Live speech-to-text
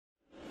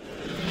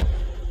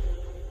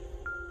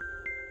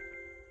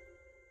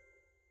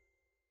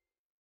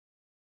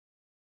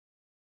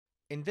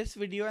In this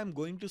video, I'm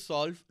going to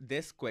solve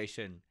this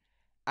question.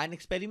 An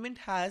experiment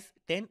has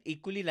 10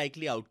 equally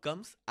likely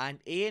outcomes and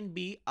A and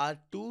B are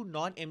two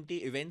non-empty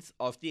events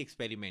of the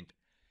experiment.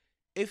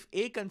 If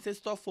A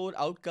consists of 4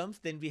 outcomes,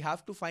 then we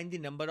have to find the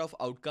number of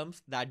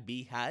outcomes that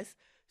B has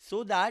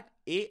so that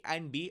A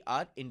and B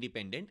are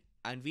independent,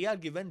 and we are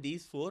given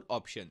these 4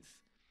 options.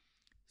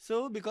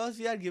 So because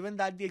we are given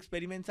that the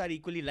experiments are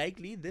equally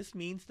likely, this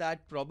means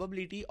that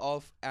probability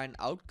of an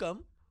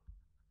outcome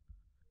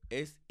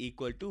is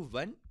equal to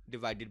 1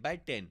 divided by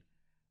 10.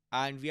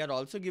 And we are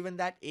also given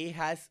that A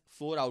has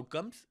 4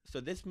 outcomes. So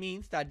this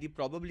means that the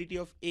probability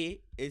of A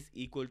is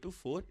equal to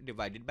 4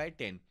 divided by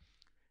 10.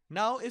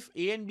 Now if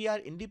A and B are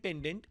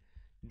independent,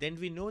 then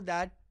we know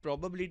that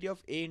probability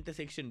of A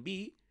intersection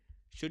B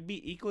should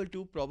be equal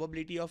to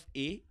probability of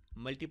A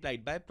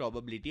multiplied by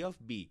probability of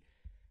B.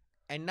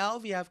 And now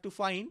we have to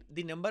find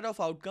the number of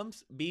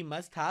outcomes B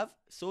must have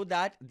so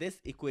that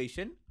this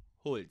equation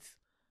holds.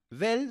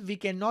 Well, we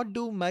cannot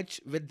do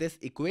much with this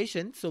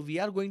equation, so we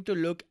are going to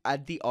look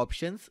at the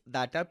options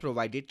that are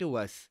provided to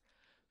us.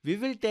 We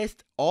will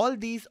test all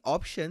these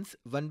options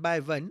one by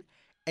one,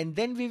 and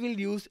then we will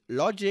use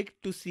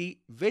logic to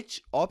see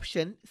which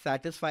option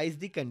satisfies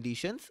the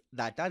conditions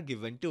that are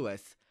given to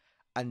us.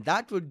 And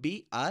that would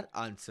be our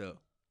answer.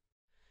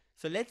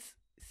 So let's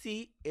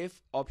see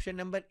if option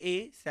number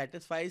A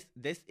satisfies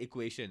this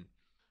equation.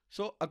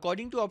 So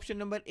according to option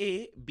number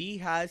A, B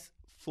has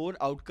 4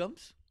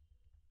 outcomes.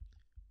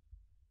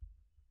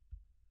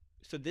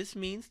 So this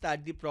means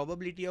that the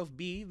probability of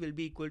B will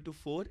be equal to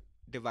 4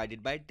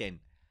 divided by 10.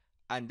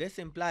 And this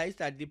implies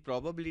that the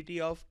probability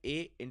of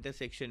A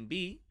intersection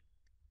B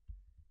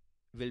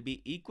will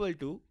be equal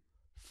to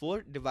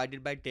 4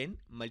 divided by 10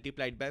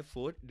 multiplied by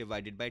 4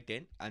 divided by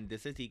 10, and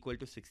this is equal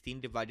to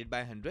 16 divided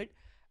by 100,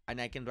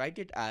 and I can write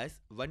it as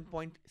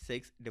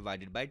 1.6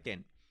 divided by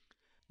 10.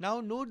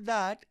 Now note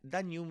that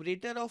the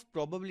numerator of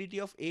probability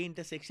of A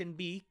intersection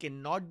B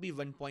cannot be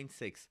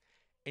 1.6.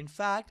 In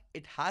fact,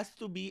 it has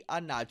to be a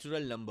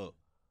natural number,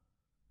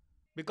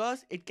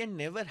 because it can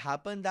never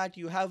happen that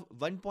you have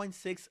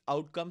 1.6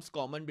 outcomes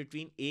common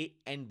between A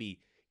and B.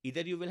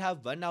 Either you will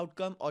have 1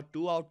 outcome or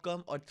 2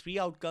 outcome or 3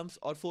 outcomes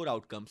or 4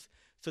 outcomes.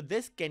 So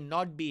this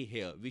cannot be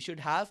here. We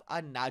should have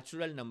a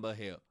natural number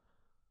here.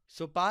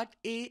 So part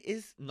A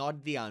is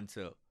not the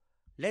answer.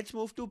 Let's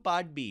move to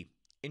part B.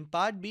 In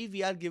part B,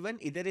 we are given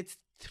either it's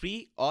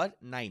 3 or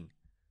 9.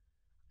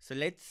 So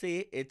let's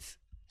say it's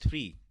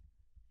 3.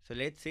 So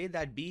let's say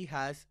that B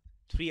has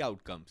 3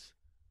 outcomes.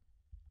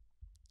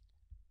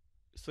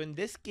 So in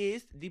this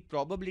case, the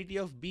probability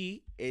of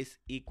B is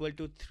equal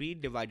to 3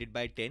 divided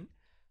by 10,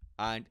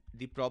 and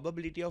the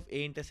probability of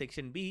A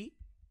intersection B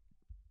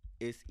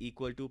is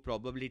equal to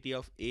probability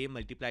of A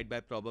multiplied by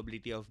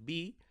probability of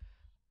B,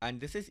 and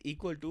this is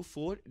equal to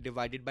 4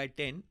 divided by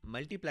 10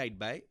 multiplied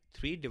by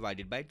 3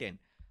 divided by 10,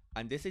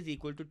 and this is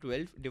equal to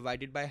 12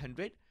 divided by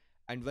 100,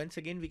 and once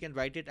again we can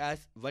write it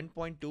as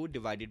 1.2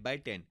 divided by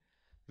 10.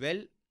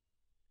 Well,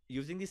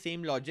 using the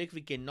same logic,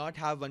 we cannot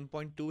have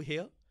 1.2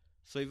 here,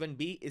 so even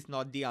B is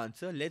not the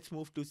answer. Let's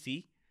move to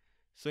C.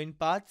 So in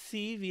part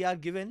C, we are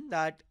given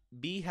that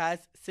B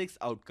has 6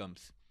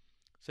 outcomes.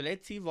 So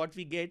let's see what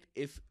we get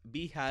if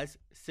B has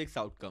 6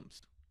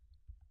 outcomes.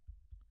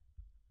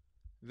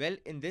 Well,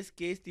 in this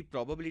case, the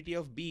probability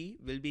of B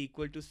will be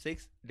equal to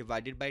 6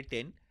 divided by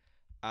 10,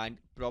 and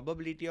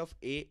probability of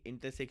A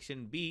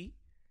intersection B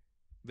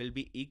will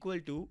be equal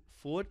to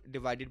 4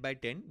 divided by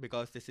 10,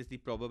 because this is the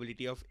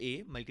probability of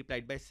A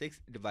multiplied by 6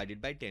 divided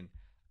by 10,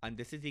 and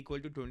this is equal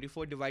to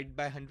 24 divided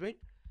by 100,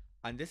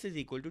 and this is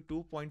equal to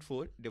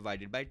 2.4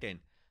 divided by 10.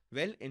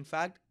 Well, in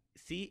fact,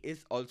 C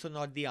is also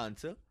not the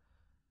answer.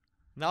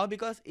 Now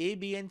because A,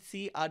 B and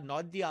C are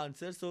not the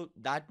answer, so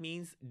that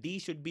means D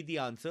should be the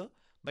answer.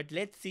 But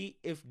let's see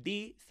if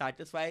D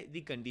satisfies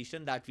the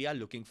condition that we are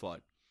looking for.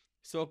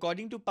 So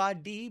according to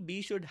part D,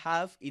 B should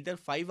have either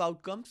 5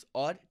 outcomes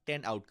or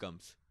 10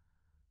 outcomes.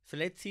 So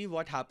let's see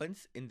what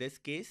happens in this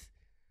case.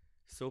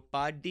 So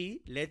part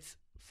D, let's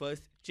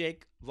first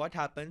check what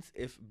happens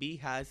if B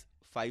has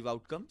 5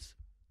 outcomes.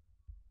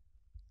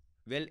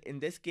 Well, in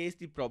this case,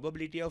 the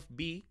probability of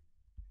B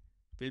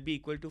will be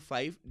equal to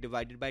 5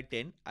 divided by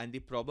 10, and the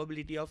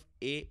probability of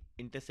A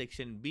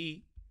intersection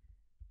B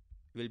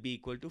will be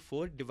equal to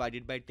 4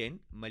 divided by 10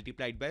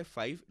 multiplied by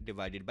 5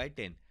 divided by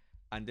 10,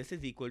 and this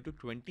is equal to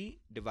 20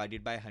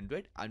 divided by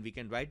 100, and we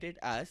can write it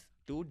as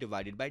 2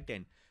 divided by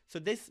 10. So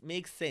this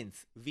makes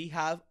sense. We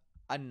have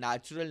a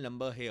natural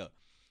number here.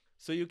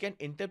 So you can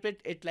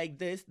interpret it like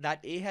this, that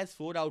A has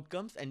 4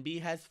 outcomes and B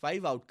has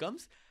 5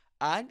 outcomes,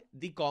 and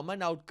the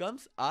common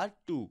outcomes are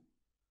 2.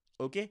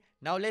 Okay,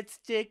 now let's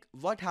check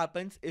what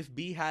happens if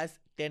B has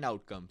 10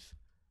 outcomes.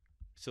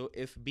 So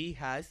if B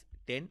has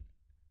 10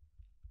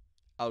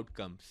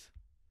 outcomes,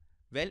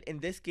 well, in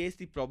this case,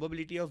 the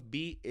probability of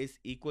B is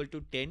equal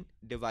to 10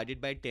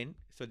 divided by 10.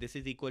 So this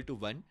is equal to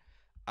 1.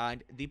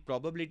 And the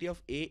probability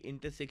of A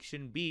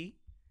intersection B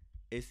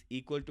is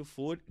equal to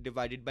 4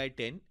 divided by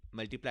 10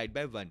 multiplied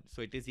by 1.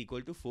 So it is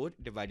equal to 4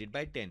 divided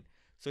by 10.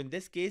 So in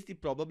this case, the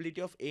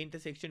probability of A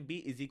intersection B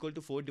is equal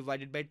to 4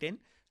 divided by 10.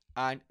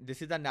 and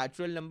this is a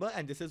natural number,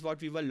 and this is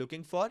what we were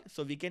looking for.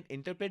 So we can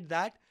interpret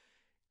that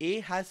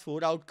A has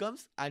 4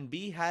 outcomes and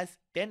B has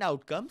 10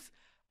 outcomes,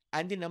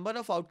 and the number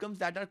of outcomes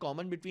that are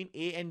common between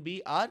A and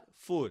B are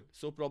 4.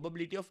 So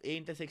probability of A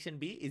intersection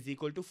B is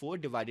equal to 4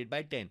 divided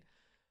by 10.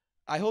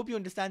 I hope you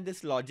understand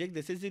this logic.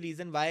 This is the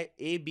reason why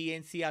A, B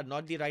and C are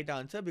not the right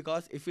answer,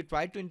 because if we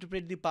try to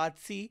interpret the part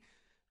C,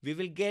 we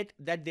will get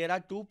that there are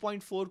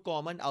 2.4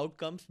 common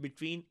outcomes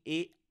between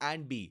A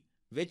and B,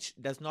 which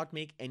does not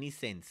make any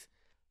sense.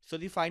 So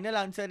the final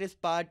answer is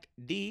part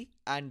D,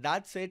 and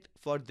that's it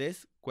for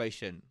this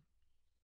question.